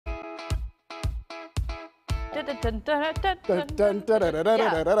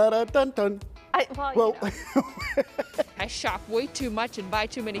Well, I shop way too much and buy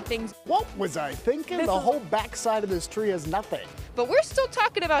too many things. what was I thinking? The whole backside of this tree has nothing. But we're still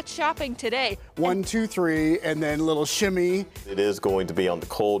talking about shopping today. 1, 2, 3, and then a little shimmy. It is going to be on the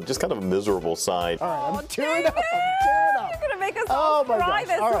cold, just kind of a miserable side. All right, I'm tearing up. I'm tearing up. You're gonna make us all cry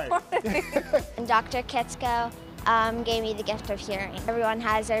this All right. morning. And Dr. Kitsko gave me the gift of hearing. Everyone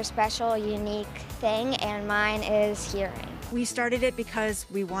has their special, unique thing, and mine is hearing. We started it because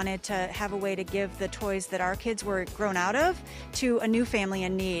we wanted to have a way to give the toys that our kids were grown out of to a new family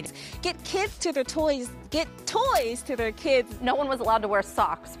in need. Get kids to their toys, get toys to their kids. No one was allowed to wear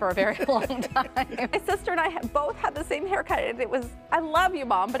socks for a very long time. My sister and I both had the same haircut, and it was, I love you,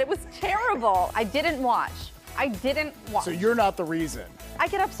 Mom, but it was terrible. I didn't watch. So you're not the reason. I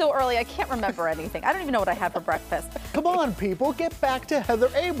get up so early, I can't remember anything. I don't even know what I had for breakfast. Come on, people, get back to Heather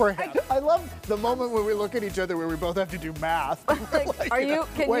Abraham. I love the moment when we look at each other where we both have to do math. Like, can you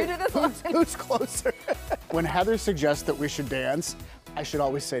do this? Who's closer? When Heather suggests that we should dance, I should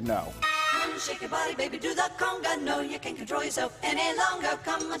always say no. Shake your body, baby, do the conga. No, you can't control yourself any longer.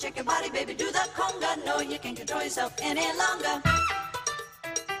 Come on, shake your body, baby, do the conga. No, you can't control yourself any longer.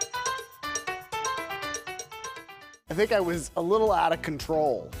 I think I was a little out of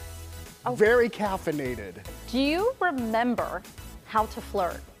control. Very caffeinated. Do you remember how to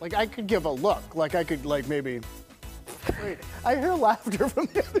flirt? Like, I could give a look. Like, I could, like, maybe... Wait, I hear laughter from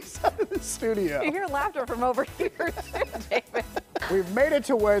the other side of the studio. You hear laughter from over here, too, David. We've made it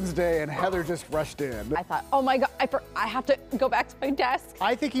to Wednesday, and Heather just rushed in. I thought, oh my God, I have to go back to my desk.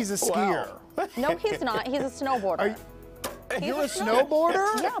 I think he's a skier. Wow. No, he's not. He's a snowboarder. You're a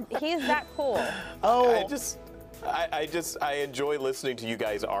snowboarder? Yeah, he's that cool. Oh. I enjoy listening to you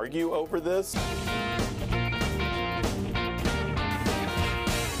guys argue over this.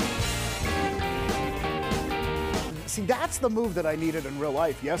 See, that's the move that I needed in real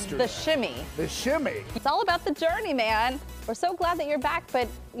life yesterday. The shimmy. The shimmy. It's all about the journey, man. We're so glad that you're back, but,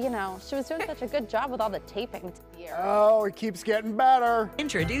 you know, she was doing such a good job with all the taping here. Oh, it keeps getting better.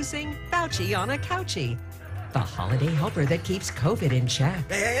 Introducing Fauci on a Couchie, the holiday helper that keeps COVID in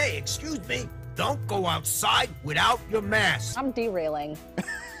check. Hey, excuse me. Don't go outside without your mask. I'm derailing.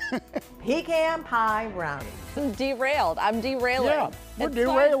 Pecan pie brownie. I'm derailed. I'm derailing. Yeah, we're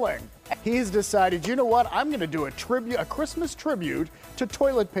derailing. He's decided, you know what? I'm going to do a Christmas tribute to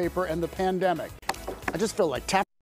toilet paper and the pandemic. I just feel like tapping.